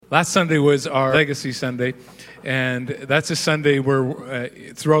Last Sunday was our Legacy Sunday, and that's a Sunday where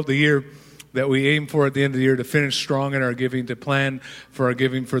throughout the year that we aim for at the end of the year to finish strong in our giving, to plan for our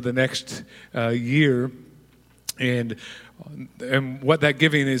giving for the next year. And what that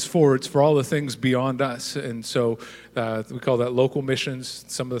giving is for, it's for all the things beyond us. And so we call that local missions,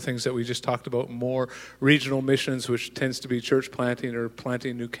 some of the things that we just talked about, more regional missions, which tends to be church planting or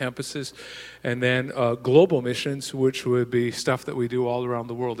planting new campuses. And then global missions, which would be stuff that we do all around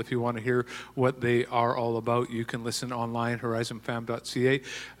the world. If you want to hear what they are all about, you can listen online,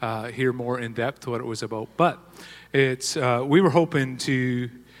 horizonfam.ca, hear more in depth what it was about. But we were hoping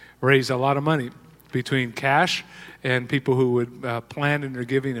to raise a lot of money between cash and people who would plan in their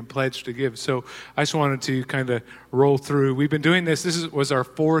giving and pledge to give. So I just wanted to kind of roll through. We've been doing this. This was our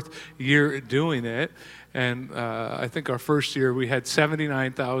fourth year doing it. And I think our first year we had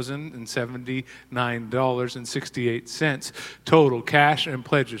 $79,079.68 total cash and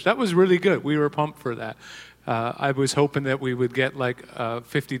pledges. That was really good. We were pumped for that. I was hoping that we would get like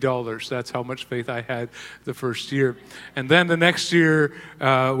 $50. That's how much faith I had the first year. And then the next year,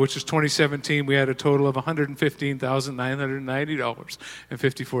 which is 2017, we had a total of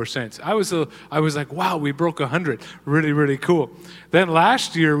 $115,990.54. I was like, wow, we broke 100. Really, really cool. Then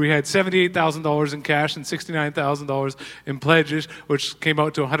last year, we had $78,000 in cash and $69,000 in pledges, which came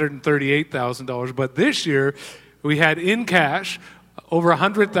out to $138,000. But this year, we had in cash over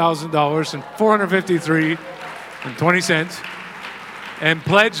 $100,000 and $453.20, and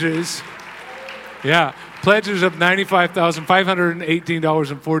pledges of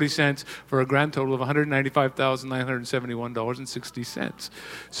 $95,518.40 for a grand total of $195,971.60.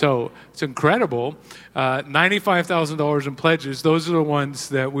 So it's incredible. $95,000 in pledges. Those are the ones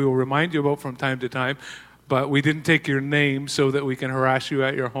that we will remind you about from time to time. But we didn't take your name so that we can harass you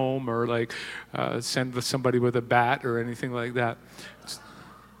at your home or send somebody with a bat or anything like that.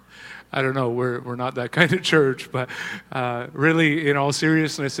 I don't know, we're not that kind of church, but really, in all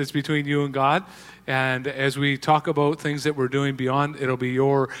seriousness, it's between you and God. And as we talk about things that we're doing beyond, it'll be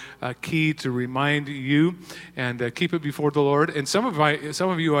your key to remind you and keep it before the Lord. And some of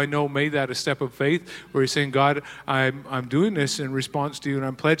you I know made that a step of faith, where you're saying, God, I'm doing this in response to you, and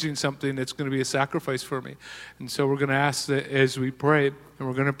I'm pledging something that's going to be a sacrifice for me. And so we're going to ask that as we pray, and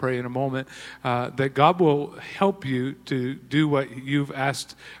we're going to pray in a moment, that God will help you to do what you've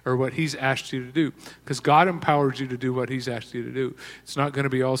asked or what He's asked you to do. Because God empowers you to do what He's asked you to do. It's not going to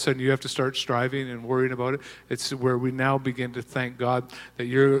be all of a sudden you have to start striving and worrying about it. It's where we now begin to thank God that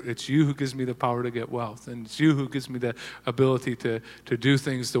it's you who gives me the power to get wealth. And it's you who gives me the ability to do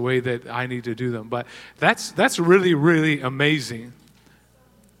things the way that I need to do them. But that's really, really amazing.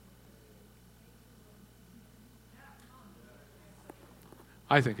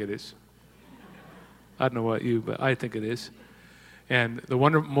 I think it is. I don't know about you, but I think it is. And the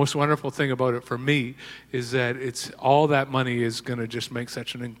most wonderful thing about it for me is that it's all that money is going to just make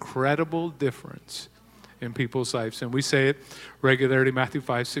such an incredible difference in people's lives. And we say it regularly, Matthew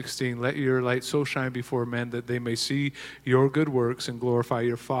 5:16, let your light so shine before men that they may see your good works and glorify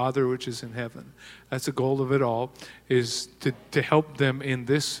your Father which is in heaven. That's the goal of it all, is to help them in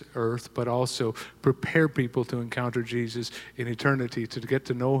this earth, but also prepare people to encounter Jesus in eternity, to get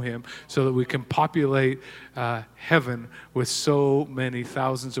to know Him, so that we can populate heaven with so many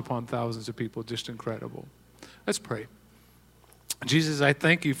thousands upon thousands of people. Just incredible. Let's pray. Jesus, I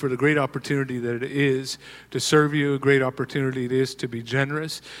thank you for the great opportunity that it is to serve you, a great opportunity it is to be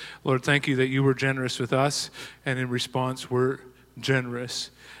generous. Lord, thank you that you were generous with us, and in response, we're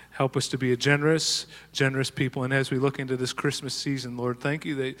generous. Help us to be a generous people. And as we look into this Christmas season, Lord, thank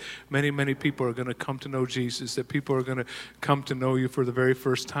you that many, many people are going to come to know Jesus, that people are going to come to know you for the very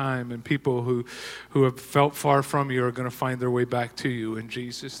first time, and people who have felt far from you are going to find their way back to you. In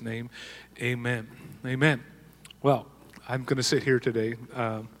Jesus' name, amen. Amen. Well, I'm going to sit here today.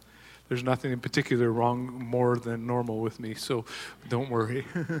 There's nothing in particular wrong more than normal with me, so don't worry.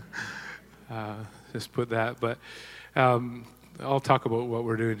 Just put that. But I'll talk about what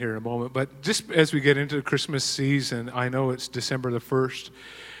we're doing here in a moment. But just as we get into the Christmas season, I know it's December the 1st.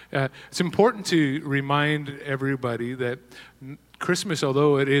 It's important to remind everybody that Christmas,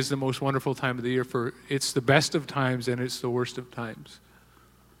 although it is the most wonderful time of the year, it's the best of times and it's the worst of times,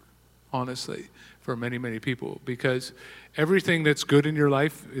 honestly, for many, many people, because everything that's good in your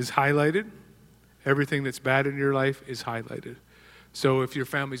life is highlighted. Everything that's bad in your life is highlighted. So if your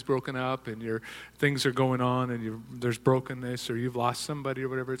family's broken up and your things are going on and there's brokenness or you've lost somebody or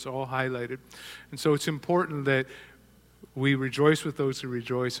whatever, it's all highlighted. And so it's important that we rejoice with those who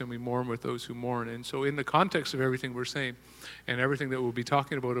rejoice and we mourn with those who mourn. And so in the context of everything we're saying and everything that we'll be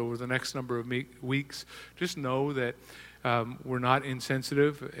talking about over the next number of weeks, just know that we're not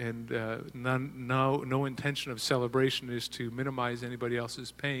insensitive, and no intention of celebration is to minimize anybody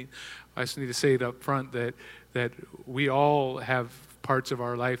else's pain. I just need to say it up front that we all have parts of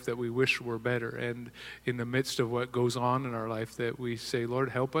our life that we wish were better, and in the midst of what goes on in our life, that we say, Lord,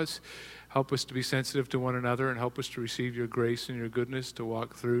 help us to be sensitive to one another, and help us to receive your grace and your goodness to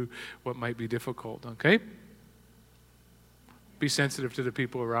walk through what might be difficult, okay? Be sensitive to the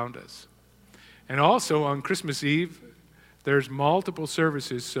people around us. And also on Christmas Eve, there's multiple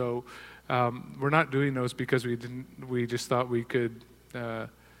services, so we're not doing those because we just thought we could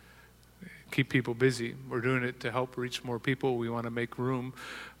keep people busy. We're doing it to help reach more people. We want to make room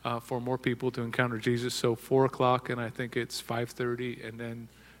for more people to encounter Jesus. So 4 o'clock, and I think it's 5:30, and then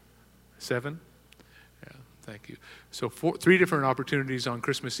 7. Yeah, thank you. So 3 different opportunities on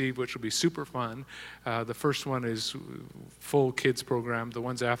Christmas Eve, which will be super fun. The first one is full kids program. The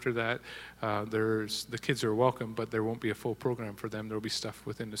ones after that, the kids are welcome, but there won't be a full program for them. There will be stuff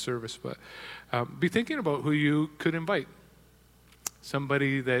within the service. But be thinking about who you could invite.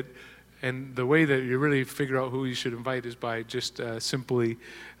 Somebody that. And the way that you really figure out who you should invite is by just simply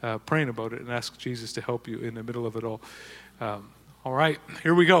praying about it and ask Jesus to help you in the middle of it all. All right,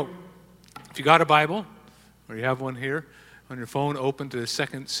 here we go. If you got a Bible, or you have one here on your phone, open to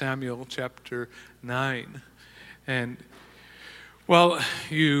 2 Samuel chapter 9. And, well,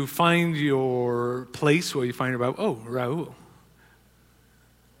 you find your place where you find your Bible. Oh, Raul.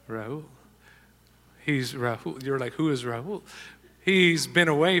 Raul. He's Raul. You're like, who is Raul? He's been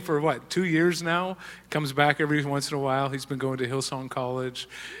away for, 2 years now? Comes back every once in a while. He's been going to Hillsong College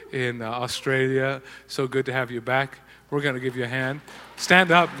in Australia. So good to have you back. We're going to give you a hand.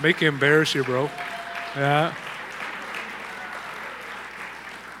 Stand up. Make you embarrass you, bro. Yeah.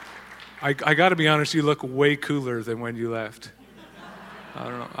 I got to be honest, you look way cooler than when you left.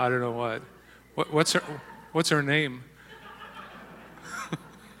 I don't know what. What's her name?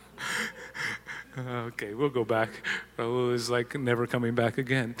 Okay, we'll go back. Raul is like never coming back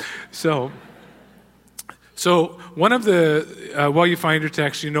again. So one of the, while you find your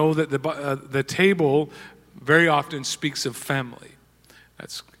text, you know that the table very often speaks of family.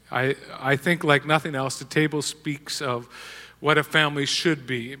 I think like nothing else, the table speaks of what a family should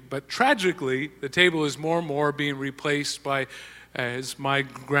be. But tragically, the table is more and more being replaced by, as my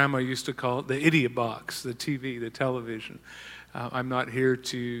grandma used to call it, the idiot box, the TV, the television. I'm not here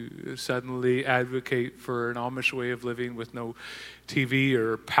to suddenly advocate for an Amish way of living with no TV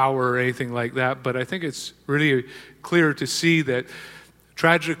or power or anything like that, but I think it's really clear to see that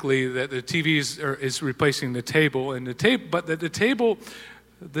tragically that the TV is replacing the table, and the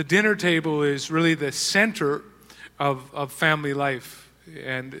dinner table is really the center of family life.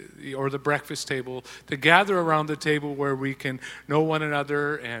 Or the breakfast table, to gather around the table where we can know one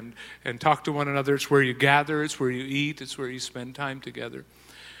another and talk to one another. It's where you gather, it's where you eat, it's where you spend time together.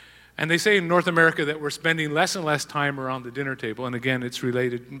 And they say in North America that we're spending less and less time around the dinner table, and again, it's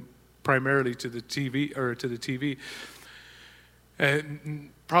related primarily to the TV.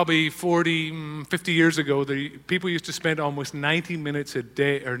 Probably 40, 50 years ago, people used to spend almost 90 minutes a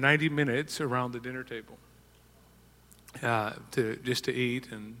day, or 90 minutes around the dinner table. To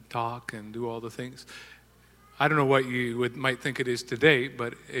eat and talk and do all the things. I don't know what you might think it is today,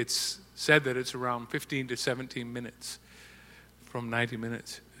 but it's said that it's around 15 to 17 minutes from 90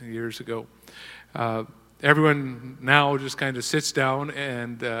 minutes years ago. Everyone now just kind of sits down,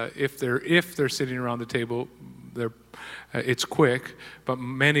 and if they're sitting around the table, it's quick. But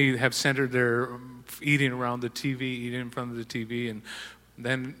many have centered their eating around the TV, eating in front of the TV, and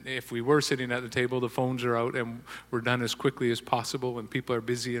then if we were sitting at the table, the phones are out and we're done as quickly as possible when people are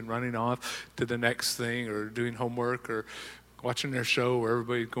busy and running off to the next thing or doing homework or watching their show, or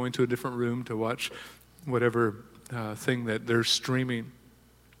everybody going to a different room to watch whatever thing that they're streaming.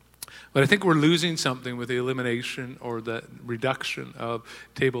 But I think we're losing something with the elimination or the reduction of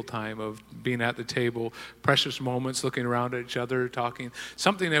table time, of being at the table, precious moments, looking around at each other, talking.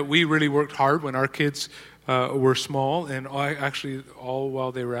 Something that we really worked hard when our kids were small, and all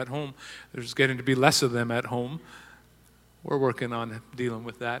while they were at home. There's getting to be less of them at home. We're working on dealing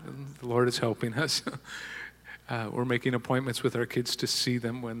with that, and the Lord is helping us. We're making appointments with our kids to see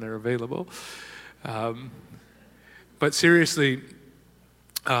them when they're available. But seriously,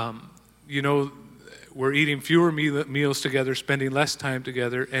 we're eating fewer meals together, spending less time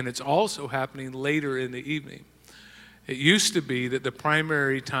together, and it's also happening later in the evening. It used to be that the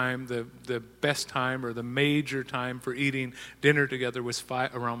primary time, the best time or the major time for eating dinner together was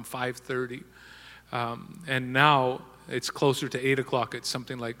around 5:30. And now it's closer to 8 o'clock. It's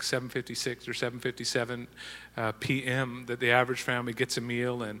something like 7:56 or 7:57 p.m. that the average family gets a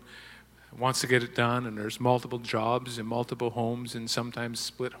meal, and wants to get it done, and there's multiple jobs and multiple homes and sometimes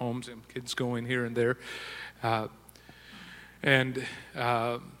split homes and kids going here and there. But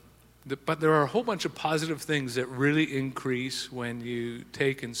there are a whole bunch of positive things that really increase when you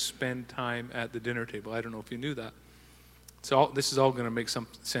take and spend time at the dinner table. I don't know if you knew that. This is all going to make some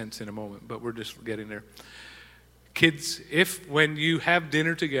sense in a moment, but we're just getting there. Kids, when you have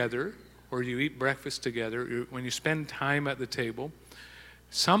dinner together or you eat breakfast together, when you spend time at the table,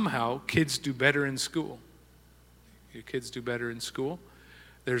 somehow kids do better in school. Your kids do better in school.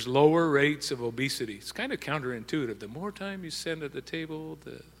 There's lower rates of obesity. It's kind of counterintuitive. The more time you spend at the table,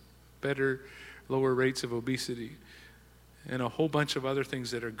 the better, lower rates of obesity. And a whole bunch of other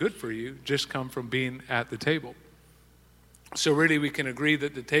things that are good for you just come from being at the table. So really we can agree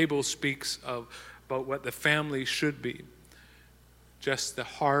that the table speaks about what the family should be. Just the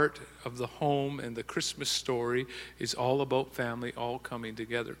heart of the home and the Christmas story is all about family all coming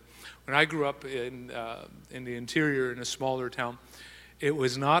together. When I grew up in the interior in a smaller town, it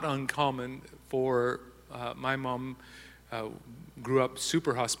was not uncommon for my mom grew up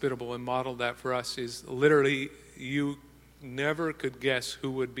super hospitable and modeled that for us. Is literally you never could guess who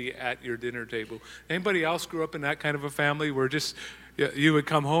would be at your dinner table. Anybody else grew up in that kind of a family where just you would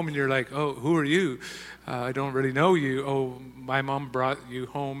come home and you're like, oh, who are you? I don't really know you. Oh, my mom brought you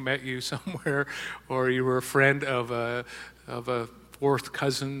home, met you somewhere, or you were a friend of a fourth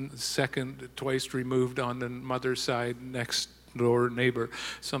cousin, second, twice removed on the mother's side, next door neighbor,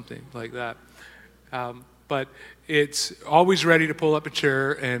 something like that. But it's always ready to pull up a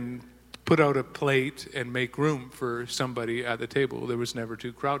chair and put out a plate and make room for somebody at the table. There was never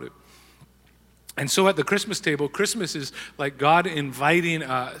too crowded. And so at the Christmas table, Christmas is like God inviting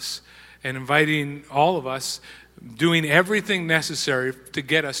us and inviting all of us, doing everything necessary to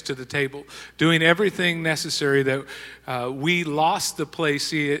get us to the table, doing everything necessary that we lost the place.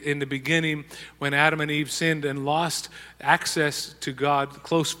 See, in the beginning, when Adam and Eve sinned and lost access to God,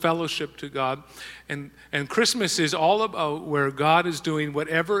 close fellowship to God. And Christmas is all about where God is doing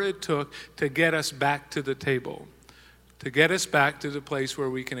whatever it took to get us back to the table, to get us back to the place where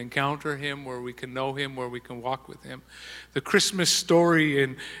we can encounter him, where we can know him, where we can walk with him. The Christmas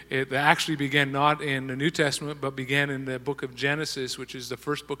story, it actually began not in the New Testament, but began in the book of Genesis, which is the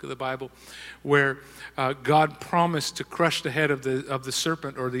first book of the Bible, where God promised to crush the head of the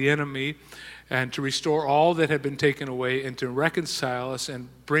serpent or the enemy, and to restore all that had been taken away, and to reconcile us and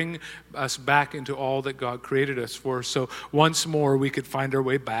bring us back into all that God created us for, so once more we could find our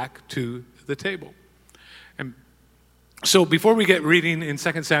way back to the table. And so before we get reading in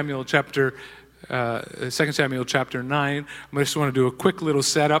 2 Samuel chapter 9, I just want to do a quick little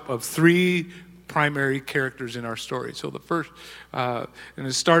setup of three primary characters in our story. So the first, and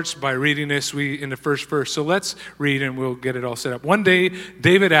it starts by reading this in the first verse. So let's read and we'll get it all set up. One day,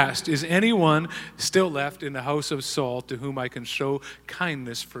 David asked, "Is anyone still left in the house of Saul to whom I can show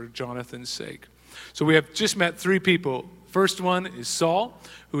kindness for Jonathan's sake?" So we have just met three people. First one is Saul,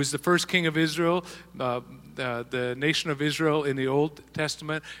 who is the first king of Israel, the nation of Israel in the Old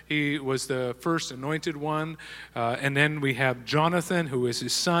Testament. He was the first anointed one. And then we have Jonathan, who is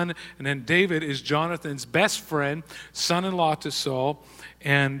his son. And then David is Jonathan's best friend, son-in-law to Saul,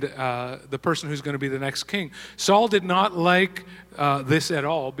 and the person who's going to be the next king. Saul did not like this at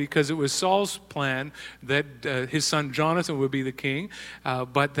all, because it was Saul's plan that his son Jonathan would be the king.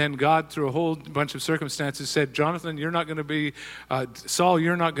 But then God, through a whole bunch of circumstances, said, Jonathan, you're not going to be, Saul,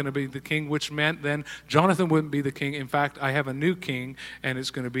 you're not going to be the king, which meant then Jonathan wouldn't be the king. In fact, I have a new king, and it's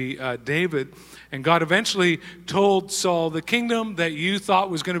going to be David. And God eventually told Saul, the kingdom that you thought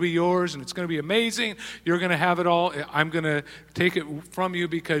was going to be yours, and it's going to be amazing, you're going to have it all. I'm going to take it from you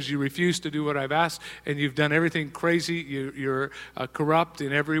because you refuse to do what I've asked, and you've done everything crazy. You're corrupt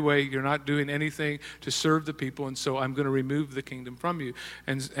in every way. You're not doing anything to serve the people, and so I'm going to remove the kingdom from you.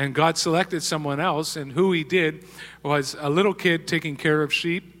 And God selected someone else, and who he did was a little kid taking care of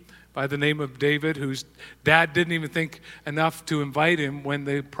sheep by the name of David, whose dad didn't even think enough to invite him when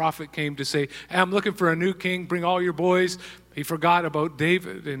the prophet came to say, hey, I'm looking for a new king, bring all your boys. He forgot about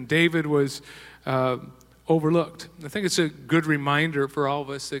David, and David was overlooked. I think it's a good reminder for all of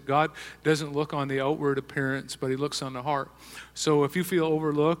us that God doesn't look on the outward appearance, but he looks on the heart. So if you feel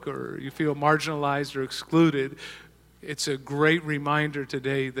overlooked or you feel marginalized or excluded, it's a great reminder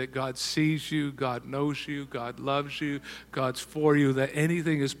today that God sees you, God knows you, God loves you, God's for you, that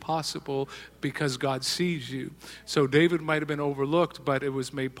anything is possible because God sees you. So David might have been overlooked, but it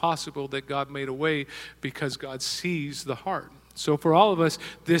was made possible that God made a way because God sees the heart. So for all of us,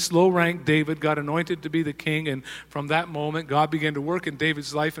 this low-ranked David got anointed to be the king, and from that moment, God began to work in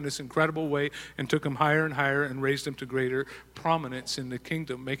David's life in this incredible way and took him higher and higher and raised him to greater prominence in the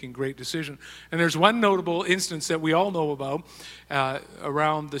kingdom, making great decisions. And there's one notable instance that we all know about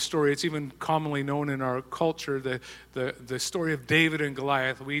around the story. It's even commonly known in our culture, the story of David and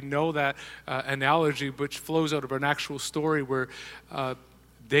Goliath. We know that analogy, which flows out of an actual story where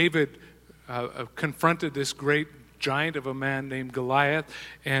David confronted this great giant of a man named Goliath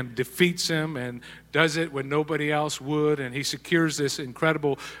and defeats him and does it when nobody else would, and he secures this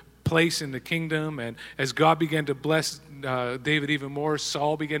incredible place in the kingdom. And as God began to bless David even more,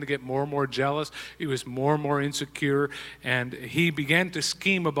 Saul began to get more and more jealous. He was more and more insecure, and he began to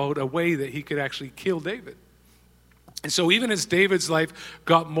scheme about a way that he could actually kill David. And so even as David's life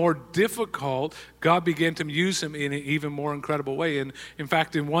got more difficult, God began to use him in an even more incredible way. And in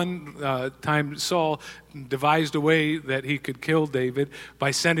fact, in one time, Saul devised a way that he could kill David by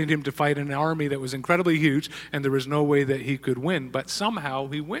sending him to fight an army that was incredibly huge, and there was no way that he could win. But somehow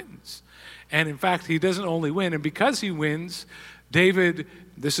he wins. And in fact, he doesn't only win, and because he wins, David,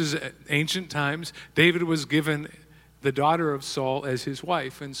 this is ancient times, David was given the daughter of Saul as his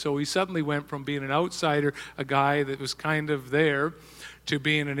wife. And so he suddenly went from being an outsider, a guy that was kind of there, to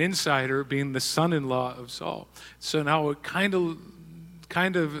being an insider, being the son-in-law of Saul. So now it kind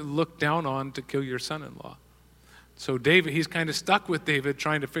of looked down on to kill your son-in-law. So David, he's kind of stuck with David,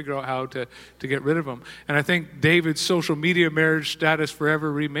 trying to figure out how to get rid of him. And I think David's social media marriage status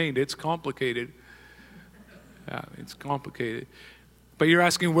forever remained. It's complicated. Yeah, it's complicated. But you're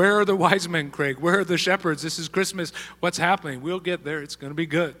asking, where are the wise men, Craig? Where are the shepherds? This is Christmas. What's happening? We'll get there. It's going to be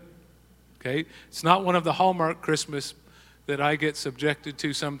good. Okay? It's not one of the Hallmark Christmas that I get subjected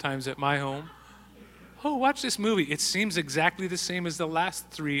to sometimes at my home. Oh, watch this movie. It seems exactly the same as the last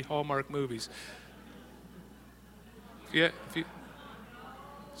 3 Hallmark movies. Yeah,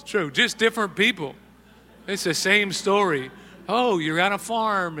 it's true. Just different people. It's the same story. Oh, you're on a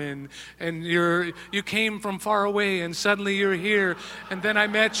farm and you came from far away and suddenly you're here, and then I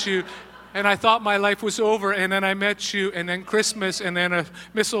met you and I thought my life was over, and then I met you, and then Christmas, and then a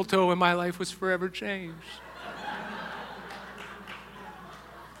mistletoe, and my life was forever changed.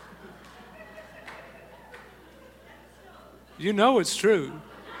 You know it's true.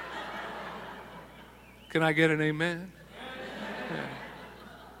 Can I get an amen? Yeah.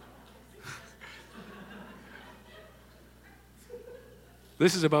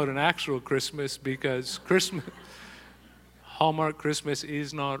 This is about an actual Christmas, because Hallmark Christmas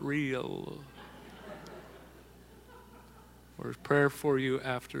is not real. Or prayer for you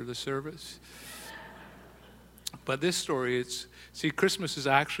after the service. But this story, Christmas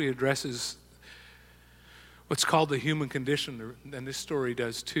actually addresses what's called the human condition, and this story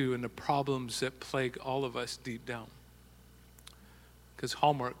does too, and the problems that plague all of us deep down. Because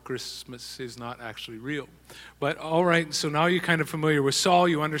Hallmark Christmas is not actually real. But all right, so now you're kind of familiar with Saul.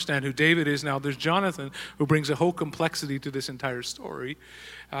 You understand who David is. Now there's Jonathan, who brings a whole complexity to this entire story,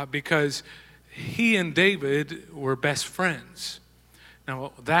 because he and David were best friends.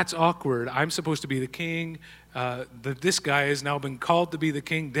 Now that's awkward. I'm supposed to be the king. This guy has now been called to be the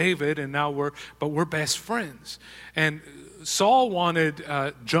king, David, and now we're best friends. And Saul wanted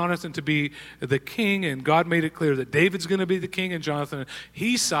Jonathan to be the king, and God made it clear that David's going to be the king, and Jonathan,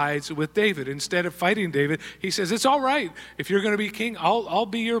 he sides with David. Instead of fighting David, he says, it's all right. If you're going to be king, I'll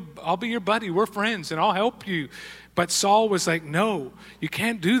be your buddy. We're friends, and I'll help you. But Saul was like, no, you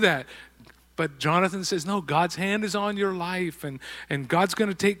can't do that. But Jonathan says, no, God's hand is on your life, and God's going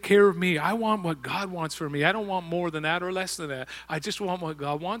to take care of me. I want what God wants for me. I don't want more than that or less than that. I just want what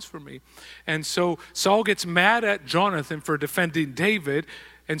God wants for me. And so Saul gets mad at Jonathan for defending David.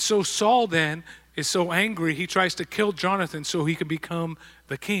 And so Saul then is so angry, he tries to kill Jonathan so he can become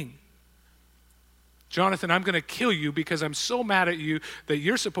the king. Jonathan, I'm going to kill you because I'm so mad at you that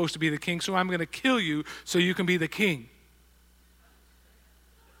you're supposed to be the king, so I'm going to kill you so you can be the king.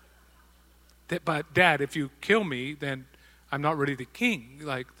 But Dad, if you kill me, then I'm not really the king.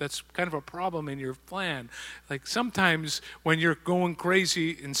 Like, that's kind of a problem in your plan. Like, sometimes when you're going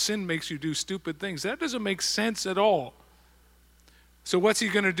crazy and sin makes you do stupid things, that doesn't make sense at all. So what's he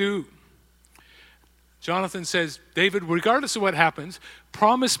going to do? Jonathan says, David, regardless of what happens,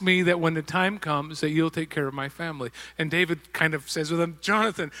 promise me that when the time comes that you'll take care of my family. And David kind of says with him,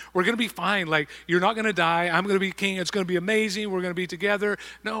 Jonathan, we're going to be fine. Like, you're not going to die. I'm going to be king. It's going to be amazing. We're going to be together.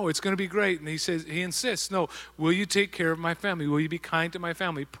 No, it's going to be great. And he insists, no, will you take care of my family? Will you be kind to my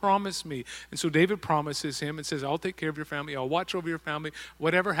family? Promise me. And so David promises him and says, I'll take care of your family. I'll watch over your family.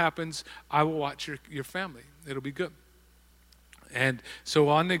 Whatever happens, I will watch your family. It'll be good. And so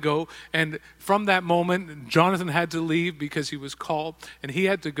on they go. And from that moment, Jonathan had to leave because he was called, and he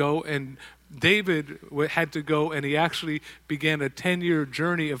had to go, and David had to go, and he actually began a 10-year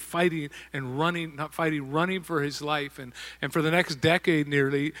journey of fighting and running, not fighting, running for his life. And for the next decade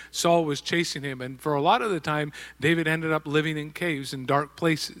nearly, Saul was chasing him. And for a lot of the time, David ended up living in caves in dark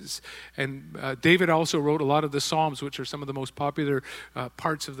places. And David also wrote a lot of the Psalms, which are some of the most popular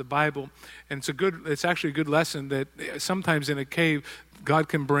parts of the Bible. And it's actually a good lesson that sometimes in a cave, God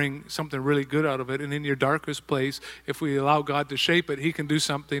can bring something really good out of it. And in your darkest place, if we allow God to shape it, he can do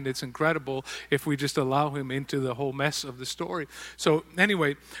something that's incredible if we just allow him into the whole mess of the story. So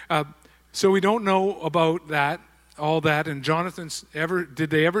anyway, so we don't know about that, all that. And did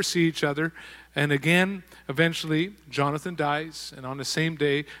they ever see each other? And again, eventually, Jonathan dies. And on the same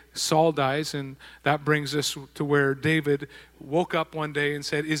day, Saul dies. And that brings us to where David woke up one day and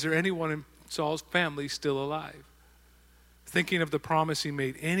said, is there anyone in Saul's family still alive? Thinking of the promise he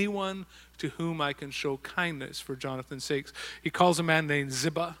made, anyone to whom I can show kindness for Jonathan's sakes. He calls a man named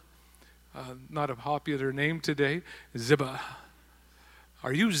Ziba, not a popular name today, Ziba.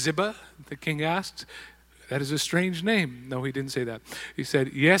 Are you Ziba? The king asked. That is a strange name. No, he didn't say that. He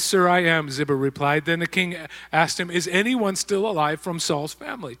said, yes, sir, I am, Ziba replied. Then the king asked him, is anyone still alive from Saul's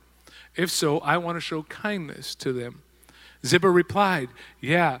family? If so, I want to show kindness to them. Ziba replied,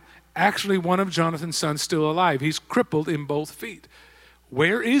 yeah, actually, one of Jonathan's sons still alive. He's crippled in both feet.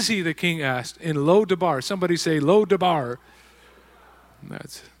 Where is he? The king asked. In Lo-debar. Somebody say Lo-debar.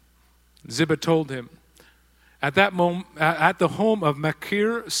 Ziba told him. At that moment, at the home of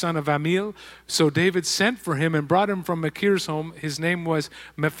Machir, son of Ammiel, so David sent for him and brought him from Machir's home. His name was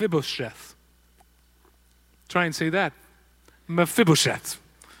Mephibosheth. Try and say that. Mephibosheth.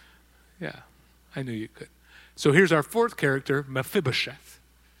 Yeah, I knew you could. So here's our fourth character, Mephibosheth.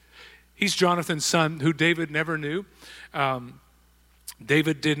 He's Jonathan's son, who David never knew.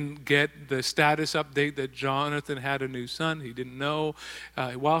 David didn't get the status update that Jonathan had a new son. He didn't know.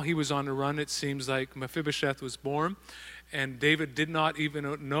 While he was on the run, it seems like Mephibosheth was born, and David did not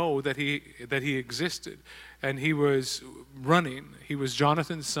even know that he existed. And he was running. He was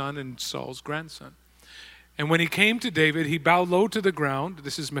Jonathan's son and Saul's grandson. And when he came to David, he bowed low to the ground.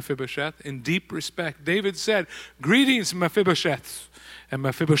 This is Mephibosheth, in deep respect. David said, greetings, Mephibosheth. And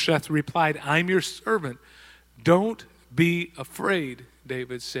Mephibosheth replied, I'm your servant. Don't be afraid,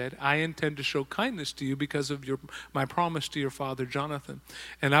 David said. I intend to show kindness to you because of my promise to your father Jonathan.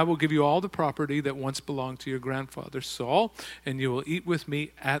 And I will give you all the property that once belonged to your grandfather Saul, and you will eat with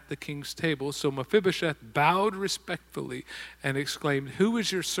me at the king's table. So Mephibosheth bowed respectfully and exclaimed, who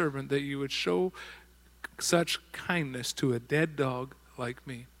is your servant that you would show such kindness to a dead dog like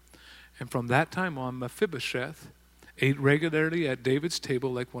me? And from that time on, Mephibosheth ate regularly at David's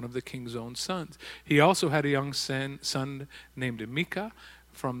table like one of the king's own sons. He also had a young son named Micah.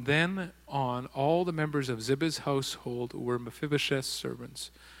 From then on, all the members of Ziba's household were Mephibosheth's servants.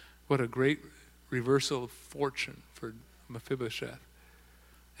 What a great reversal of fortune for Mephibosheth.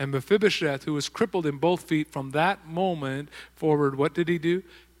 And Mephibosheth, who was crippled in both feet, from that moment forward, what did he do?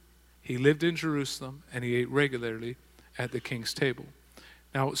 He lived in Jerusalem, and he ate regularly at the king's table.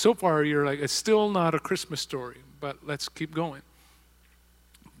 Now, so far, you're like, it's still not a Christmas story, but let's keep going.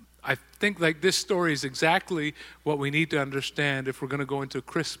 I think like this story is exactly what we need to understand if we're going to go into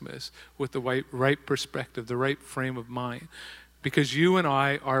Christmas with the right perspective, the right frame of mind. Because you and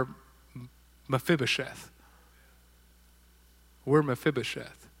I are Mephibosheth. We're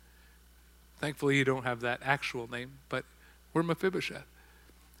Mephibosheth. Thankfully, you don't have that actual name, but we're Mephibosheth.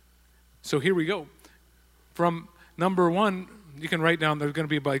 So here we go. From number one, you can write down, there's going to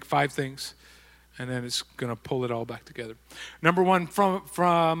be like 5 things, and then it's going to pull it all back together. Number one,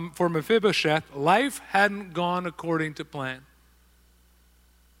 for Mephibosheth, life hadn't gone according to plan.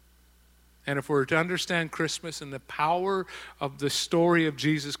 And if we're to understand Christmas and the power of the story of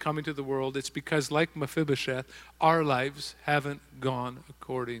Jesus coming to the world, it's because, like Mephibosheth, our lives haven't gone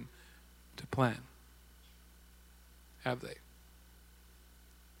according to plan. Have they?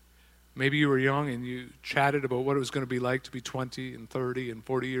 Maybe you were young and you chatted about what it was going to be like to be 20 and 30 and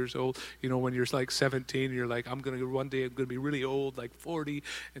 40 years old. You know, when you're like 17, you're like, one day I'm going to be really old, like 40.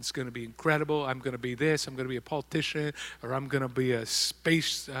 It's going to be incredible. I'm going to be this. I'm going to be a politician, or I'm going to be a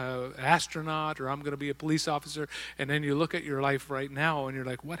space astronaut, or I'm going to be a police officer. And then you look at your life right now and you're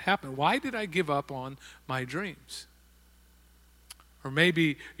like, what happened? Why did I give up on my dreams? Or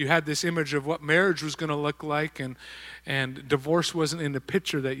maybe you had this image of what marriage was going to look like, and divorce wasn't in the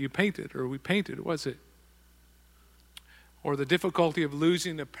picture that you painted, or we painted, was it? Or the difficulty of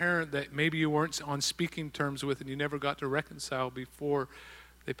losing a parent that maybe you weren't on speaking terms with and you never got to reconcile before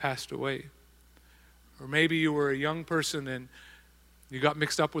they passed away. Or maybe you were a young person and You got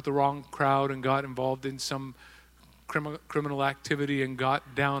mixed up with the wrong crowd and got involved in some criminal activity and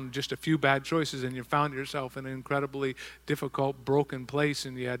got down just a few bad choices, and you found yourself in an incredibly difficult, broken place,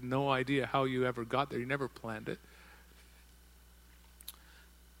 and you had no idea how you ever got there. You never planned it.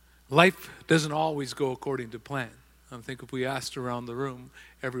 Life doesn't always go according to plan. I think if we asked around the room,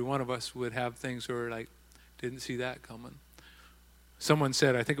 every one of us would have things where like, didn't see that coming. Someone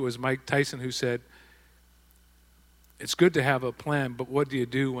said, I think it was Mike Tyson who said, it's good to have a plan, but what do you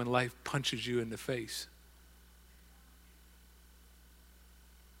do when life punches you in the face?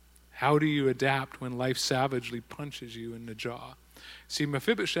 How do you adapt when life savagely punches you in the jaw? See,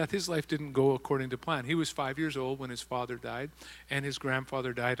 Mephibosheth, his life didn't go according to plan. He was 5 years old when his father died, and his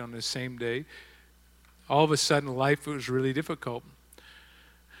grandfather died on the same day. All of a sudden, life was really difficult.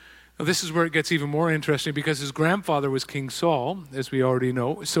 Now, this is where it gets even more interesting because his grandfather was King Saul, as we already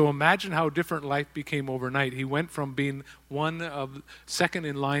know. So imagine how different life became overnight. He went from being second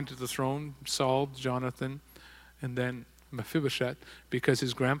in line to the throne, Saul, Jonathan, and then Mephibosheth, because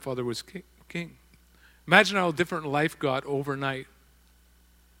his grandfather was king. Imagine how different life got overnight.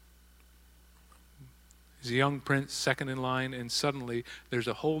 He's a young prince, second in line, and suddenly there's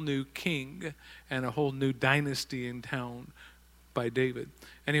a whole new king and a whole new dynasty in town by David.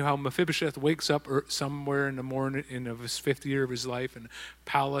 Anyhow, Mephibosheth wakes up somewhere in the morning of his 5th year of his life in a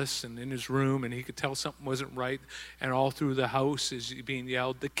palace and in his room, and he could tell something wasn't right, and all through the house is being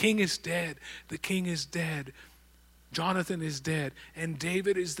yelled, the king is dead, the king is dead. Jonathan is dead, and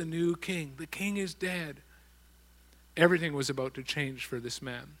David is the new king. The king is dead. Everything was about to change for this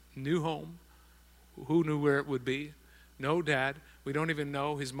man. New home. Who knew where it would be? No dad. We don't even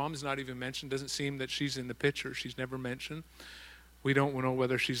know. His mom's not even mentioned. Doesn't seem that she's in the picture. She's never mentioned. We don't know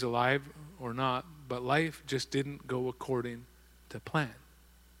whether she's alive or not, but life just didn't go according to plan.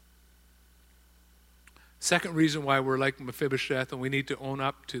 Second reason why we're like Mephibosheth, and we need to own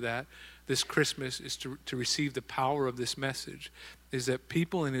up to that this Christmas, is to receive the power of this message, is that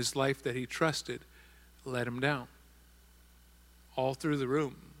people in his life that he trusted let him down. All through the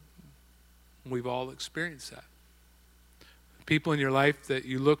room, we've all experienced that. People in your life that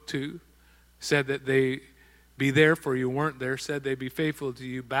you look to said that they be there for you, weren't there, said they'd be faithful to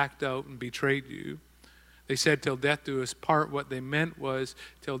you, backed out and betrayed you. They said, till death do us part. What they meant was,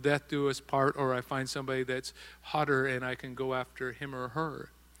 till death do us part, or I find somebody that's hotter and I can go after him or her.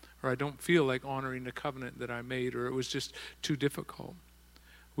 Or I don't feel like honoring the covenant that I made, or it was just too difficult.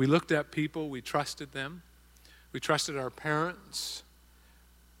 We looked at people, we trusted them. We trusted our parents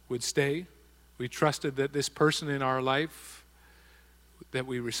would stay. We trusted that this person in our life that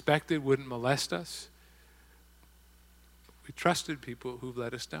we respected wouldn't molest us. We trusted people who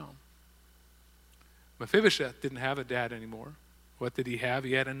let us down. Mephibosheth didn't have a dad anymore. What did he have?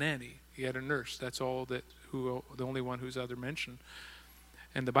 He had a nanny. He had a nurse. That's all the only one who's other mentioned.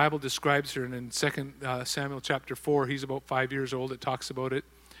 And the Bible describes her, and in 2 Samuel chapter 4, he's about 5 years old. It talks about it.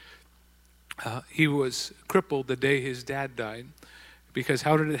 He was crippled the day his dad died. Because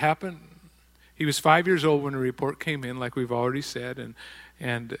how did it happen? He was 5 years old when the report came in, like we've already said.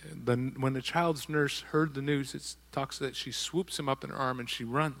 And when the child's nurse heard the news, it talks that she swoops him up in her arm and she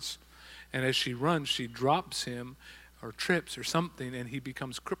runs. And as she runs, she drops him or trips or something, and he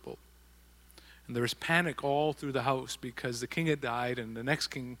becomes crippled. And there was panic all through the house because the king had died, and the next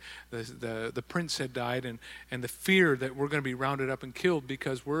king, the prince had died, and the fear that we're going to be rounded up and killed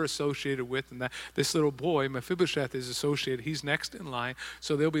because we're associated with, and that this little boy, Mephibosheth, is associated. He's next in line,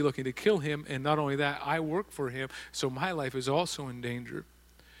 so they'll be looking to kill him. And not only that, I work for him, so my life is also in danger.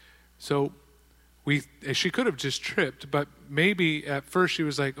 So she could have just tripped, but maybe at first she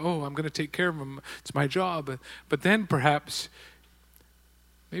was like, oh, I'm going to take care of him. It's my job. But then perhaps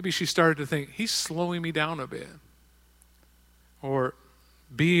maybe she started to think, he's slowing me down a bit. Or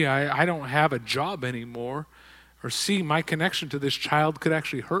B, I don't have a job anymore. Or C, my connection to this child could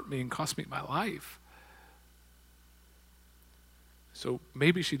actually hurt me and cost me my life. So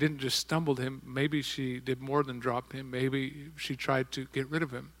maybe she didn't just stumble him. Maybe she did more than drop him. Maybe she tried to get rid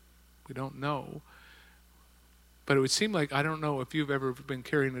of him. We don't know. But it would seem like, I don't know if you've ever been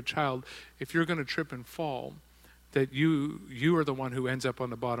carrying a child, if you're going to trip and fall, that you are the one who ends up on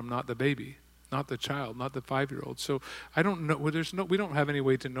the bottom, not the baby, not the child, not the 5-year-old. So I don't know. Well, we don't have any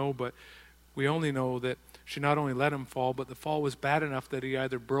way to know, but we only know that she not only let him fall, but the fall was bad enough that he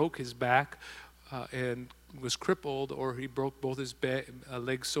either broke his back and was crippled, or he broke both his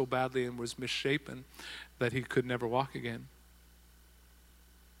legs so badly and was misshapen that he could never walk again.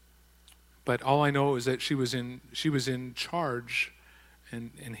 But all I know is that she was in charge,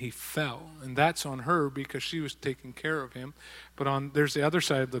 and he fell. And that's on her because she was taking care of him. But there's the other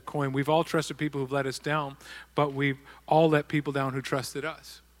side of the coin. We've all trusted people who've let us down, but we've all let people down who trusted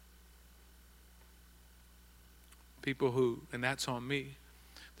us. People who, and that's on me.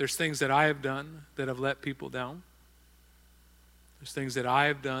 There's things that I have done that have let people down. There's things that I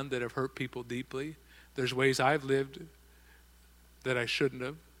have done that have hurt people deeply. There's ways I've lived that I shouldn't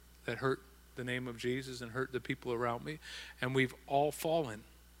have, that hurt the name of Jesus and hurt the people around me. And we've all fallen.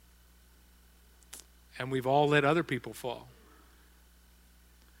 And we've all let other people fall.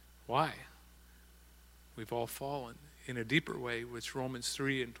 Why? We've all fallen in a deeper way, which Romans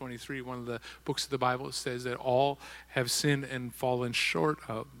 3:23, one of the books of the Bible, says that all have sinned and fallen short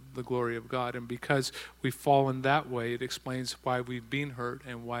of the glory of God. And because we've fallen that way, it explains why we've been hurt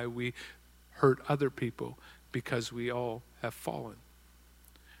and why we hurt other people, because we all have fallen.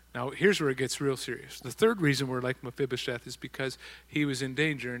 Now, here's where it gets real serious. The third reason we're like Mephibosheth is because he was in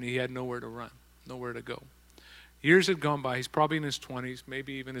danger and he had nowhere to run, nowhere to go. Years had gone by. He's probably in his 20s,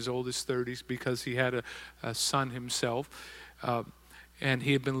 maybe even as old as 30s, because he had a son himself. And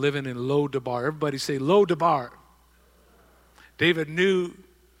he had been living in Lo-debar. Everybody say Lo-debar. David knew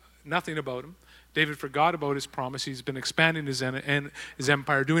nothing about him. David forgot about his promise. He's been expanding his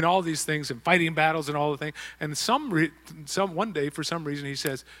empire, doing all these things and fighting battles and all the things. And one day, for some reason, he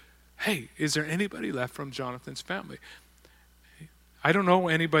says, hey, is there anybody left from Jonathan's family? I don't know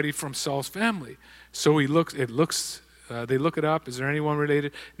anybody from Saul's family. So they look it up. Is there anyone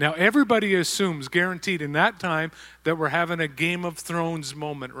related? Now, everybody assumes, guaranteed in that time, that we're having a Game of Thrones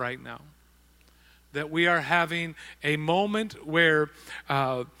moment right now. That we are having a moment where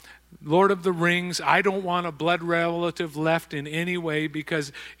Lord of the Rings, I don't want a blood relative left in any way,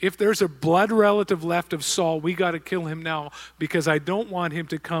 because if there's a blood relative left of Saul, we got to kill him now, because I don't want him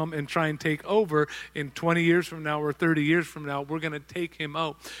to come and try and take over in 20 years from now or 30 years from now. We're going to take him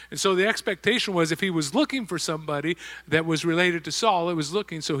out. And so the expectation was, if he was looking for somebody that was related to Saul, it was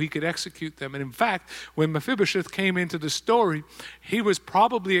looking so he could execute them. And in fact, when Mephibosheth came into the story, he was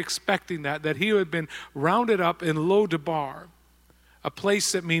probably expecting that he had been rounded up in Lo-debar, a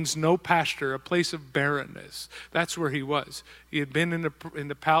place that means no pasture, a place of barrenness. That's where he was. He had been in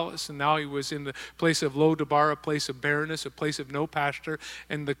the palace, and now he was in the place of Lo-debar, a place of barrenness, a place of no pasture.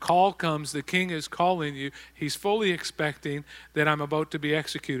 And the call comes, the king is calling you. He's fully expecting that I'm about to be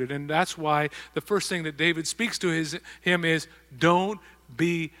executed. And that's why the first thing that David speaks to him is, don't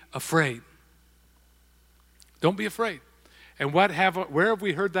be afraid. Don't be afraid. And where have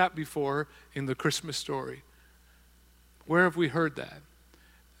we heard that before in the Christmas story? Where have we heard that?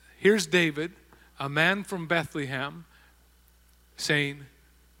 Here's David, a man from Bethlehem, saying,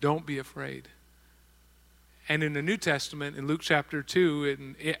 don't be afraid. And in the New Testament, in Luke chapter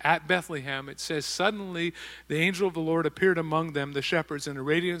 2, at Bethlehem, it says, suddenly the angel of the Lord appeared among them, the shepherds, and the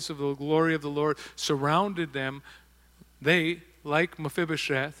radiance of the glory of the Lord surrounded them. They, like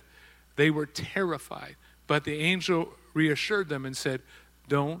Mephibosheth, they were terrified. But the angel reassured them and said,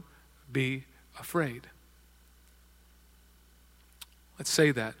 don't be afraid. Let's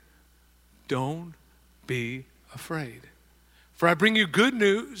say that. Don't be afraid. For I bring you good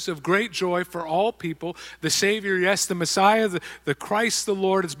news of great joy for all people. The Savior, yes, the Messiah, the Christ the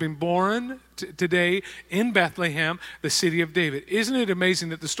Lord has been born today in Bethlehem, the city of David. Isn't it amazing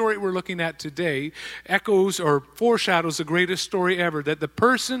that the story we're looking at today echoes or foreshadows the greatest story ever? That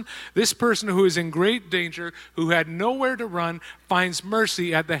this person who is in great danger, who had nowhere to run, finds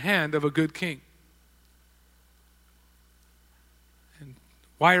mercy at the hand of a good king.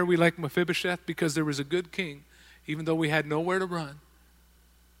 Why are we like Mephibosheth? Because there was a good king, even though we had nowhere to run,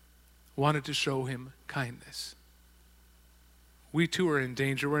 wanted to show him kindness. We too are in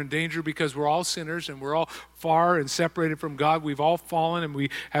danger. We're in danger because we're all sinners and we're all far and separated from God. We've all fallen and we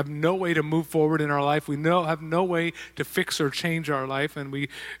have no way to move forward in our life. We have no way to fix or change our life. And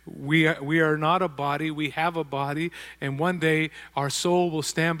we are not a body. We have a body. And one day our soul will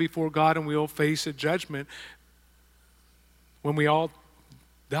stand before God and we will face a judgment when we all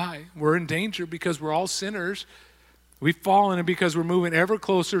die. We're in danger because we're all sinners. We've fallen, and because we're moving ever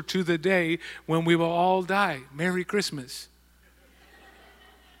closer to the day when we will all die. Merry Christmas.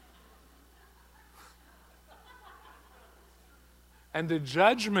 And the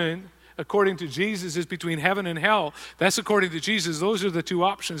judgment, according to Jesus, is between heaven and hell. That's according to Jesus. Those are the two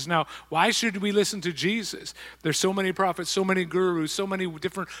options. Now, why should we listen to Jesus? There's so many prophets, so many gurus, so many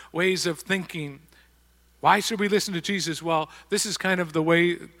different ways of thinking. Why should we listen to Jesus? Well, this is kind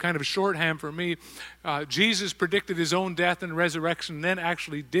of shorthand for me. Jesus predicted his own death and resurrection and then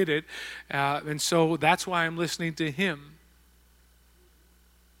actually did it. And so that's why I'm listening to him.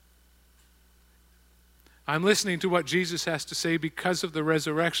 I'm listening to what Jesus has to say because of the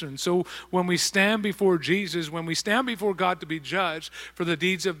resurrection. So when we stand before Jesus, when we stand before God to be judged for the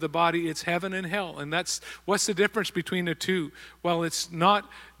deeds of the body, it's heaven and hell. And what's the difference between the two? Well, it's not,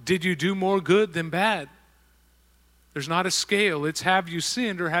 did you do more good than bad? There's not a scale. It's, have you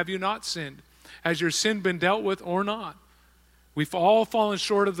sinned or have you not sinned? Has your sin been dealt with or not? We've all fallen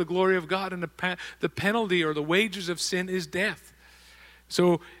short of the glory of God, and the penalty or the wages of sin is death.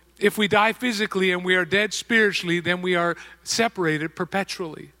 So if we die physically and we are dead spiritually, then we are separated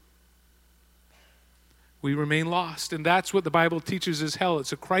perpetually. We remain lost, and that's what the Bible teaches is hell.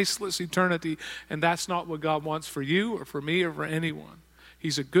 It's a Christless eternity, and that's not what God wants for you or for me or for anyone.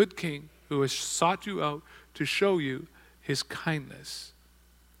 He's a good king who has sought you out to show you his kindness.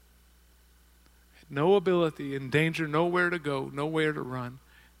 No ability, in danger, nowhere to go, nowhere to run.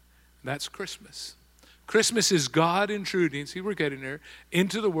 That's Christmas. Christmas is God intruding, see we're getting there,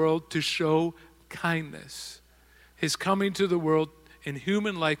 into the world to show kindness. His coming to the world in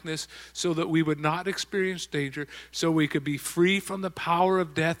human likeness so that we would not experience danger, so we could be free from the power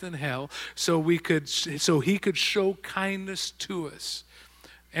of death and hell, so he could show kindness to us.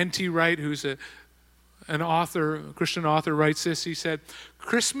 N.T. Wright, who's an author, a Christian author, writes this. He said,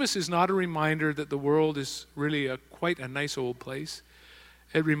 Christmas is not a reminder that the world is really quite a nice old place.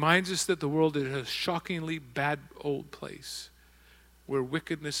 It reminds us that the world is a shockingly bad old place where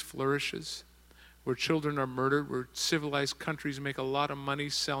wickedness flourishes, where children are murdered, where civilized countries make a lot of money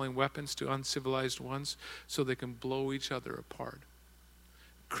selling weapons to uncivilized ones so they can blow each other apart.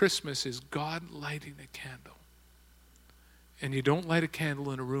 Christmas is God lighting a candle. And you don't light a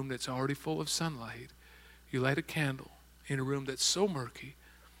candle in a room that's already full of sunlight. You light a candle in a room that's so murky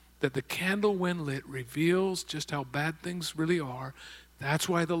that the candle, when lit, reveals just how bad things really are. That's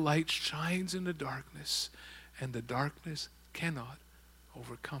why the light shines in the darkness, and the darkness cannot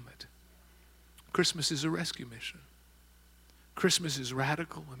overcome it. Christmas is a rescue mission. Christmas is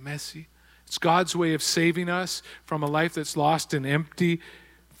radical and messy. It's God's way of saving us from a life that's lost and empty,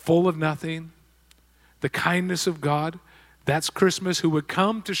 full of nothing. The kindness of God. That's Christmas, who would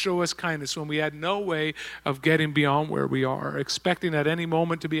come to show us kindness when we had no way of getting beyond where we are, expecting at any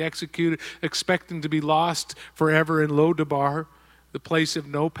moment to be executed, expecting to be lost forever in Lo-debar, the place of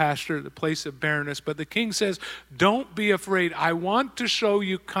no pasture, the place of barrenness. But the king says, don't be afraid. I want to show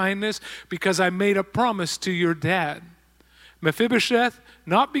you kindness because I made a promise to your dad. Mephibosheth,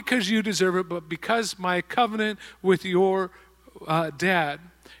 not because you deserve it, but because my covenant with your dad.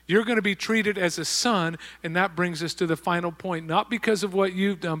 You're going to be treated as a son, and that brings us to the final point, not because of what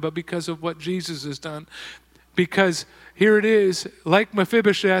you've done, but because of what Jesus has done. Because here it is, like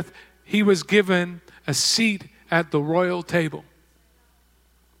Mephibosheth, he was given a seat at the royal table.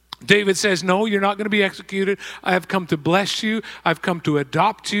 David says, no, you're not going to be executed. I have come to bless you. I've come to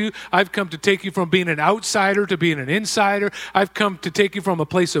adopt you. I've come to take you from being an outsider to being an insider. I've come to take you from a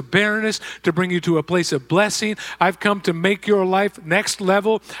place of barrenness to bring you to a place of blessing. I've come to make your life next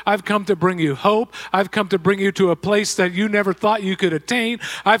level. I've come to bring you hope. I've come to bring you to a place that you never thought you could attain.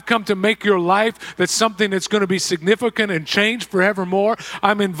 I've come to make your life that's something that's going to be significant and change forevermore.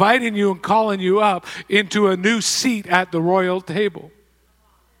 I'm inviting you and calling you up into a new seat at the royal table.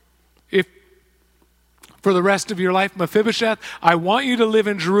 If for the rest of your life, Mephibosheth, I want you to live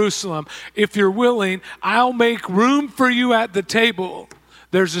in Jerusalem. If you're willing, I'll make room for you at the table.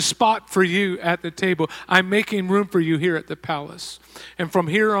 There's a spot for you at the table. I'm making room for you here at the palace. And from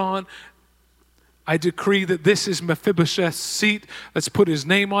here on, I decree that this is Mephibosheth's seat. Let's put his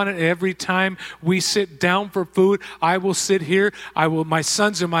name on it. Every time we sit down for food, I will sit here. My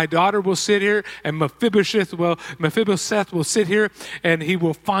sons and my daughter will sit here, and Mephibosheth will sit here, and he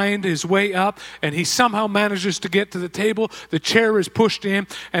will find his way up, and he somehow manages to get to the table. The chair is pushed in,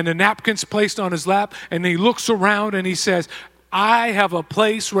 and the napkin's placed on his lap, and he looks around and he says, I have a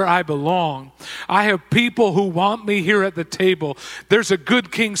place where I belong. I have people who want me here at the table. There's a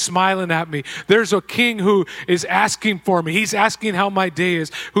good king smiling at me. There's a king who is asking for me. He's asking how my day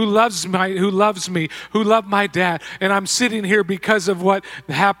is, who loves me, who loved my dad. And I'm sitting here because of what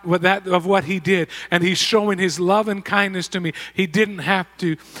he did. And he's showing his love and kindness to me. He didn't have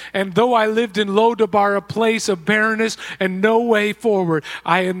to. And though I lived in Lo-debar, a place of barrenness and no way forward,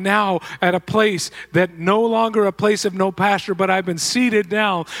 I am now at a place that no longer a place of no pasture, but I've been seated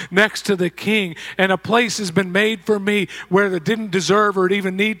down next to the King, and a place has been made for me where they didn't deserve or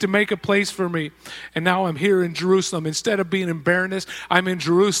even need to make a place for me. And now I'm here in Jerusalem. Instead of being in barrenness, I'm in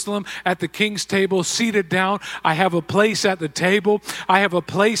Jerusalem at the King's table, seated down. I have a place at the table. I have a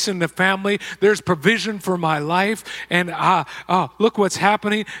place in the family. There's provision for my life. And look what's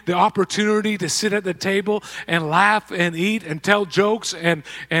happening. The opportunity to sit at the table and laugh and eat and tell jokes, and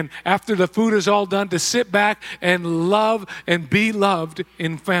after the food is all done, to sit back and love and be loved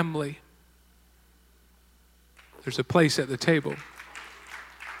in family. There's a place at the table.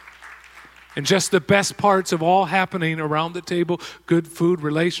 And just the best parts of all happening around the table, good food,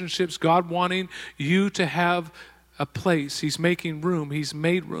 relationships, God wanting you to have a place. He's making room. He's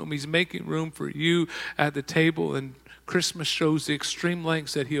made room. He's making room for you at the table. And Christmas shows the extreme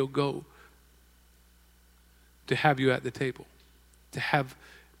lengths that He'll go to have you at the table, to have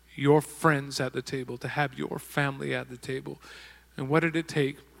your friends at the table, to have your family at the table. And what did it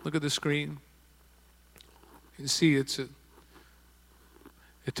take? Look at the screen. You can see it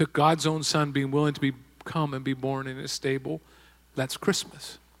took God's own Son being willing to come and be born in a stable. That's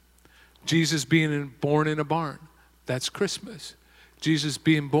Christmas. Jesus being born in a barn. That's Christmas. Jesus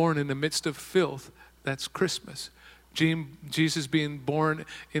being born in the midst of filth. That's Christmas. Jesus being born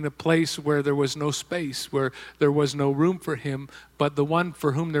in a place where there was no space, where there was no room for Him, but the one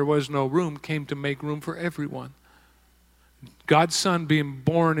for whom there was no room came to make room for everyone. God's Son being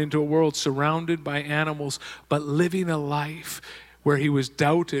born into a world surrounded by animals, but living a life where He was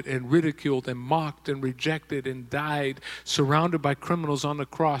doubted and ridiculed and mocked and rejected and died, surrounded by criminals on the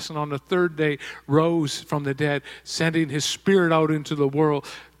cross, and on the third day rose from the dead, sending His Spirit out into the world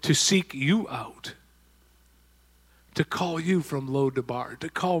to seek you out, to call you from Lo-debar, to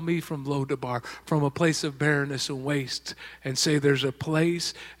call me from Lo-debar, from a place of barrenness and waste, and say there's a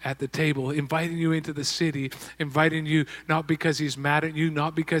place at the table, inviting you into the city, inviting you not because He's mad at you,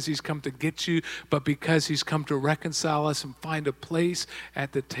 not because He's come to get you, but because He's come to reconcile us and find a place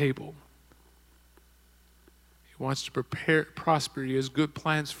at the table. He wants to prosper you. He has good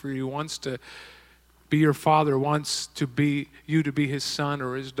plans for you. He wants to be your father, wants to be you to be His son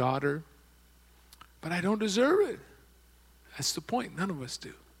or His daughter. But I don't deserve it. That's the point. None of us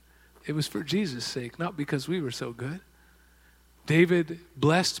do. It was for Jesus' sake, not because we were so good. David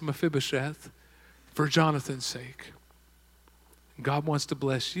blessed Mephibosheth for Jonathan's sake. God wants to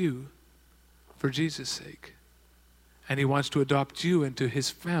bless you for Jesus' sake. And He wants to adopt you into His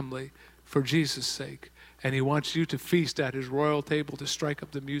family for Jesus' sake. And He wants you to feast at His royal table, to strike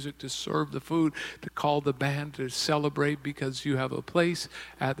up the music, to serve the food, to call the band, to celebrate because you have a place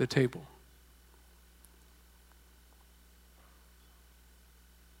at the table.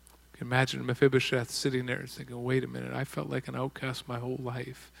 Imagine Mephibosheth sitting there thinking, wait a minute, I felt like an outcast my whole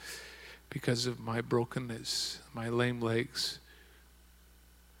life because of my brokenness, my lame legs.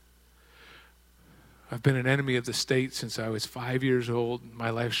 I've been an enemy of the state since I was 5 years old.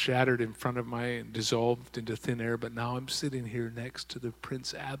 My life shattered in front of and dissolved into thin air, but now I'm sitting here next to the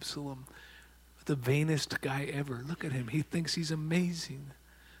Prince Absalom, the vainest guy ever. Look at him. He thinks he's amazing.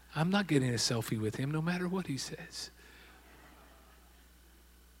 I'm not getting a selfie with him no matter what he says.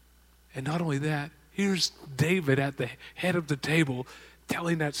 And not only that, here's David at the head of the table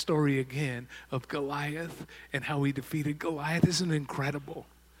telling that story again of Goliath and how he defeated Goliath. Isn't it incredible?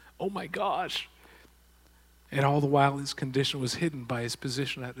 Oh my gosh. And all the while his condition was hidden by his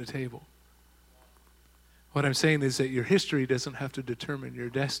position at the table. What I'm saying is that your history doesn't have to determine your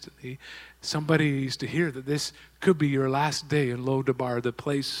destiny. Somebody needs to hear that this could be your last day in Lo-debar, the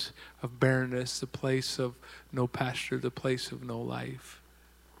place of barrenness, the place of no pasture, the place of no life.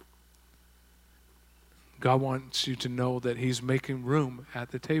 God wants you to know that He's making room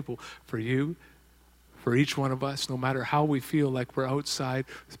at the table for you, for each one of us. No matter how we feel like we're outside,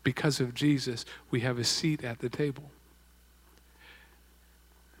 because of Jesus, we have a seat at the table.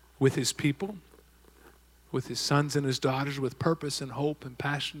 With His people, with His sons and His daughters, with purpose and hope and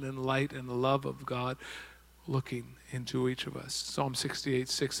passion and light and the love of God looking into each of us. Psalm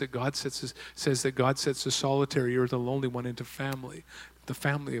 68:6 that God says that God sets the solitary or the lonely one into family, the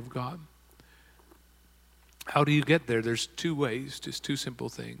family of God. How do you get there? There's two ways, just two simple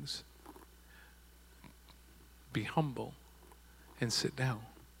things. Be humble and sit down.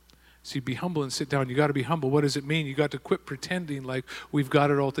 See, be humble and sit down. You got to be humble. What does it mean? You got to quit pretending like we've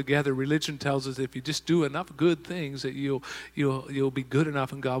got it all together. Religion tells us if you just do enough good things that you'll be good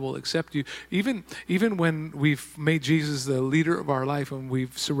enough and God will accept you. Even when we've made Jesus the leader of our life and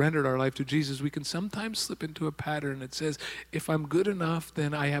we've surrendered our life to Jesus, we can sometimes slip into a pattern that says, if I'm good enough,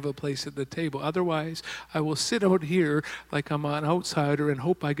 then I have a place at the table. Otherwise, I will sit out here like I'm an outsider and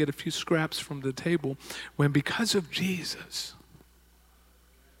hope I get a few scraps from the table. When because of Jesus,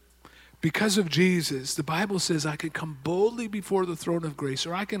 the Bible says I can come boldly before the throne of grace,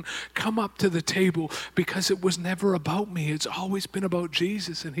 or I can come up to the table because it was never about me. It's always been about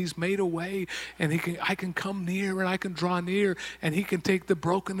Jesus, and he's made a way, and I can come near and I can draw near, and he can take the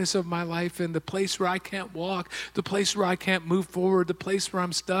brokenness of my life and the place where I can't walk, the place where I can't move forward, the place where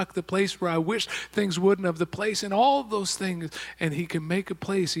I'm stuck, the place where I wish things wouldn't have, the place and all of those things, and he can make a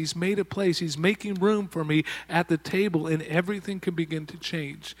place. He's made a place. He's making room for me at the table, and everything can begin to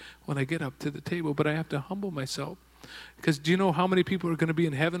change when I get up to the table. But I have to humble myself, because do you know how many people are going to be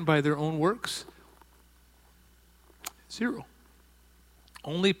in heaven by their own works? 0.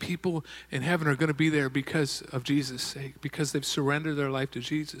 Only people in heaven are going to be there because of Jesus' sake, because they've surrendered their life to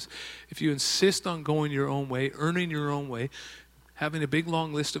Jesus. If you insist on going your own way, earning your own way, having a big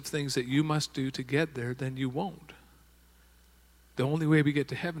long list of things that you must do to get there, then you won't. The only way we get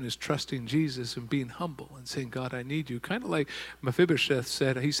to heaven is trusting Jesus and being humble and saying, God, I need you. Kind of like Mephibosheth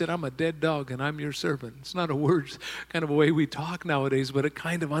said. He said, I'm a dead dog and I'm your servant. It's not a word, kind of a way we talk nowadays, but it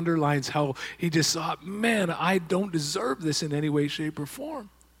kind of underlines how he just thought, man, I don't deserve this in any way, shape, or form.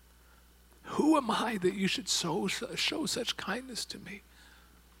 Who am I that you should show such kindness to me?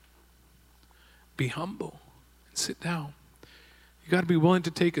 Be humble and sit down. You got to be willing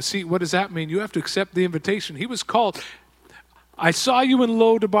to take a seat. What does that mean? You have to accept the invitation. He was called. I saw you in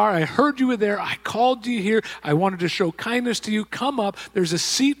Lodabar. I heard you were there. I called you here. I wanted to show kindness to you. Come up. There's a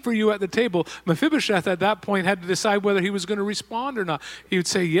seat for you at the table. Mephibosheth at that point had to decide whether he was going to respond or not. He would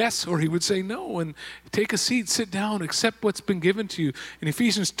say yes or he would say no. And take a seat, sit down, accept what's been given to you. And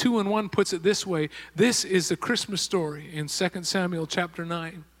Ephesians 2:1 puts it this way. This is the Christmas story in 2 Samuel chapter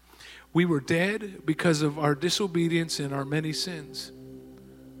 9. We were dead because of our disobedience and our many sins.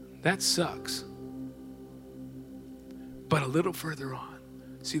 That sucks. But a little further on,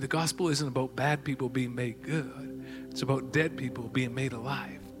 see, the gospel isn't about bad people being made good. It's about dead people being made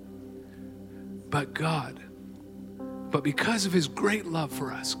alive. But because of his great love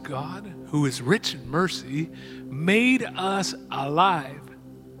for us, God, who is rich in mercy, made us alive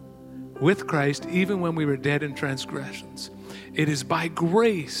with Christ even when we were dead in transgressions. It is by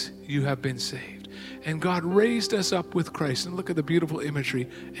grace you have been saved. And God raised us up with Christ, and look at the beautiful imagery,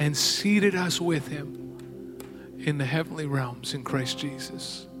 and seated us with him in the heavenly realms in Christ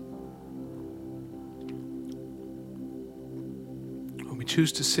Jesus. When we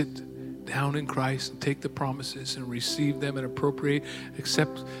choose to sit down in Christ and take the promises and receive them and appropriate,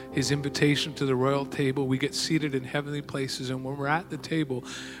 accept his invitation to the royal table, we get seated in heavenly places. And when we're at the table,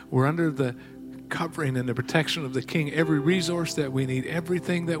 we're under the covering and the protection of the King. Every resource that we need,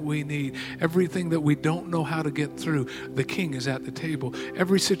 everything that we need, everything that we don't know how to get through, the King is at the table.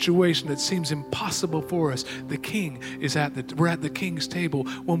 Every situation that seems impossible for us, the King is we're at the King's table.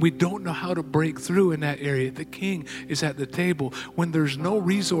 When we don't know how to break through in that area, the King is at the table. When there's no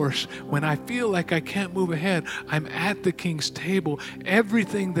resource, when I feel like I can't move ahead, I'm at the King's table.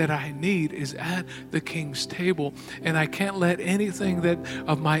 Everything that I need is at the King's table, and I can't let anything that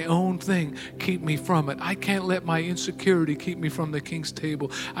of my own thing keep me from it. I can't let my insecurity keep me from the King's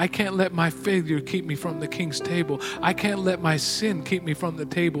table. I can't let my failure keep me from the King's table. I can't let my sin keep me from the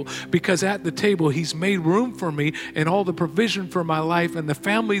table, because at the table he's made room for me and all the provision for my life and the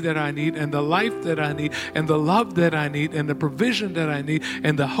family that I need and the life that I need and the love that I need and the provision that I need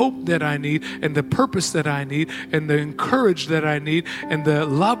and the hope that I need and the purpose that I need and the encourage that I need and the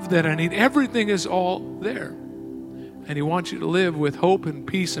love that I need. Everything is all there. And he wants you to live with hope and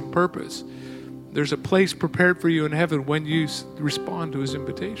peace and purpose. There's a place prepared for you in heaven when you respond to his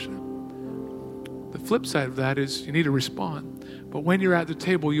invitation. The flip side of that is you need to respond. But when you're at the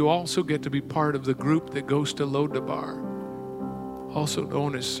table, you also get to be part of the group that goes to Lodabar, also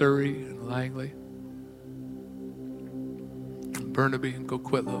known as Surrey and Langley, Burnaby and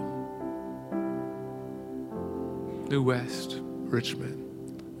Coquitlam, New West,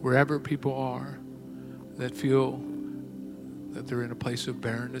 Richmond, wherever people are that feel that they're in a place of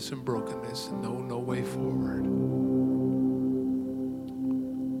barrenness and brokenness and no way forward.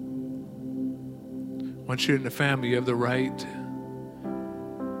 Once you're in the family, you have the right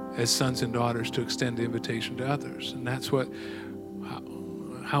as sons and daughters to extend the invitation to others. And that's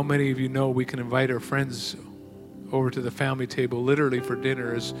how many of you know we can invite our friends over to the family table, literally for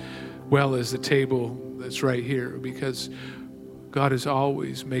dinner, as well as the table that's right here, because God is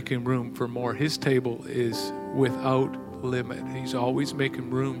always making room for more. His table is without limit. He's always making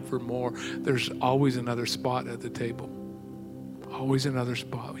room for more. There's always another spot at the table. Always another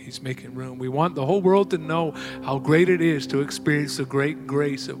spot. He's making room. We want the whole world to know how great it is to experience the great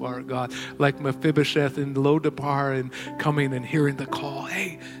grace of our God. Like Mephibosheth in Lodabar and coming and hearing the call.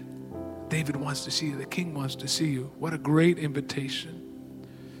 Hey, David wants to see you. The king wants to see you. What a great invitation.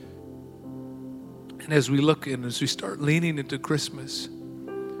 And as we look and as we start leaning into Christmas,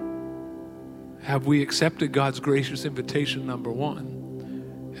 have we accepted God's gracious invitation, number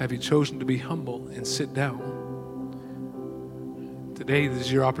one? Have you chosen to be humble and sit down? Today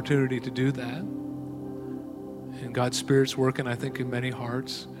is your opportunity to do that. And God's Spirit's working, I think, in many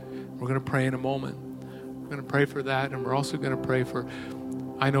hearts. We're going to pray in a moment. We're going to pray for that, and we're also going to pray for,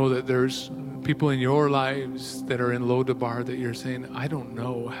 I know that there's people in your lives that are in Lodabar that you're saying, I don't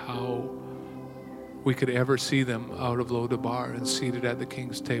know how we could ever see them out of Lodabar and seated at the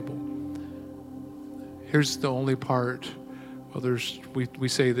King's table. Here's the only part. Well, we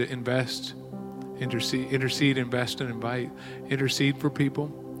say that invest, intercede, invest, and invite. Intercede for people.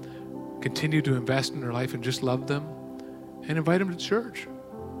 Continue to invest in their life and just love them. And invite them to church.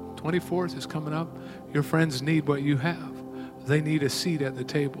 24th is coming up. Your friends need what you have. They need a seat at the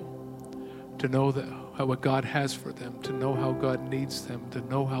table to know that what God has for them, to know how God needs them, to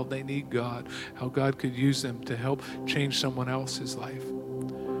know how they need God, how God could use them to help change someone else's life.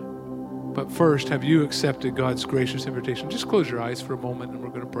 But first, have you accepted God's gracious invitation? Just close your eyes for a moment and we're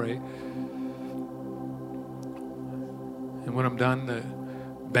going to pray. And when I'm done, the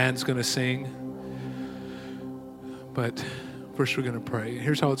band's going to sing. But first we're going to pray.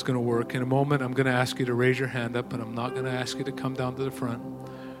 Here's how it's going to work. In a moment, I'm going to ask you to raise your hand up, and I'm not going to ask you to come down to the front.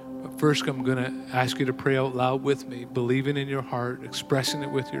 But first, I'm going to ask you to pray out loud with me, believing in your heart, expressing it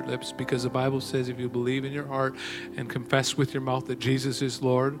with your lips, because the Bible says if you believe in your heart and confess with your mouth that Jesus is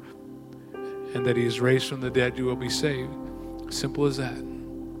Lord and that he is raised from the dead, you will be saved. Simple as that.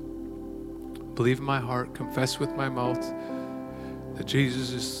 Believe in my heart, confess with my mouth that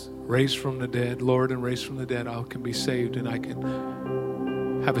Jesus is raised from the dead, Lord, and raised from the dead, I can be saved and I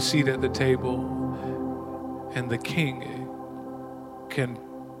can have a seat at the table, and the King can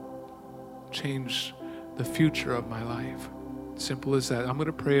change the future of my life. Simple as that. I'm going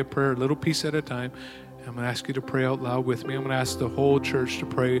to pray a prayer, a little piece at a time. I'm going to ask you to pray out loud with me. I'm going to ask the whole church to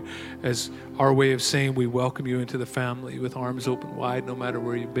pray as our way of saying we welcome you into the family with arms open wide, no matter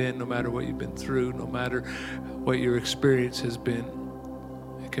where you've been, no matter what you've been through, no matter what your experience has been.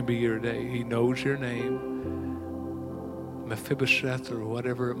 It can be your day. He knows your name, Mephibosheth or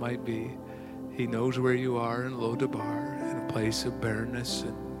whatever it might be. He knows where you are in Lodabar, in a place of barrenness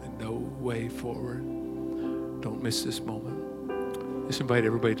and no way forward. Don't miss this moment. Just invite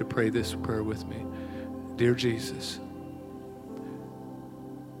everybody to pray this prayer with me. Dear Jesus,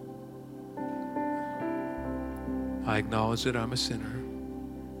 I acknowledge that I'm a sinner.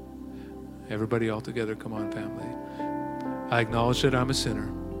 Everybody all together, come on, family. I acknowledge that I'm a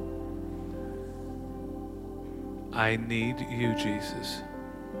sinner. I need you, Jesus.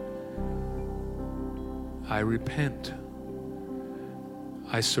 I repent.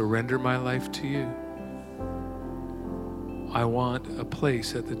 I surrender my life to you. I want a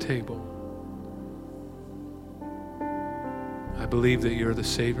place at the table. I believe that you're the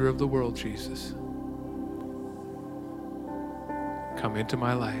Savior of the world, Jesus. Come into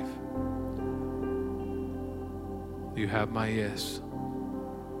my life. You have my yes.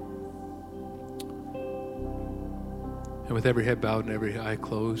 And with every head bowed and every eye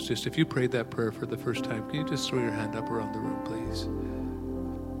closed, just if you prayed that prayer for the first time, can you just throw your hand up around the room, please?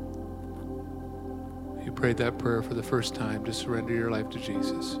 If you prayed that prayer for the first time, just surrender your life to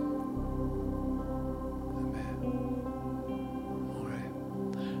Jesus.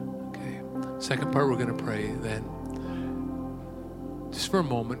 Second part, we're going to pray then. Just for a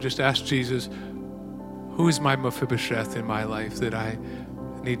moment, just ask Jesus, who is my Mephibosheth in my life that I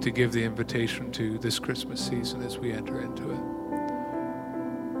need to give the invitation to this Christmas season as we enter into it?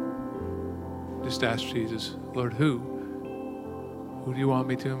 Just ask Jesus, Lord, who do you want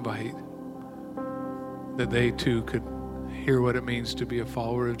me to invite? That they too could hear what it means to be a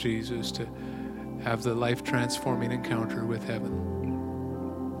follower of Jesus, to have the life-transforming encounter with heaven.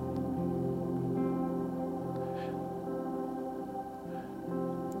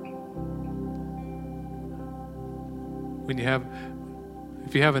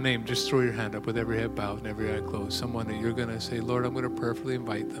 If you have a name, just throw your hand up with every head bowed and every eye closed. Someone that you're going to say, Lord, I'm going to prayerfully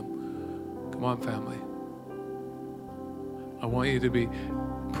invite them. Come on, family. I want you to be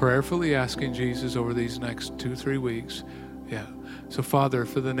prayerfully asking Jesus over these next 2-3 weeks. Yeah. So Father,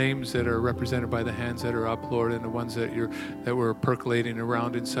 for the names that are represented by the hands that are up, Lord, and the ones that were percolating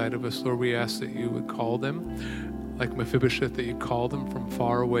around inside of us, Lord, we ask that you would call them, like Mephibosheth, that you call them from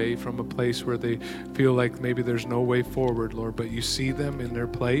far away, from a place where they feel like maybe there's no way forward, Lord, but you see them in their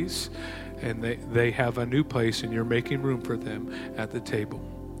place, and they have a new place, and you're making room for them at the table.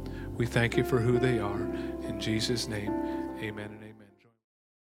 We thank you for who they are. In Jesus' name, amen and amen.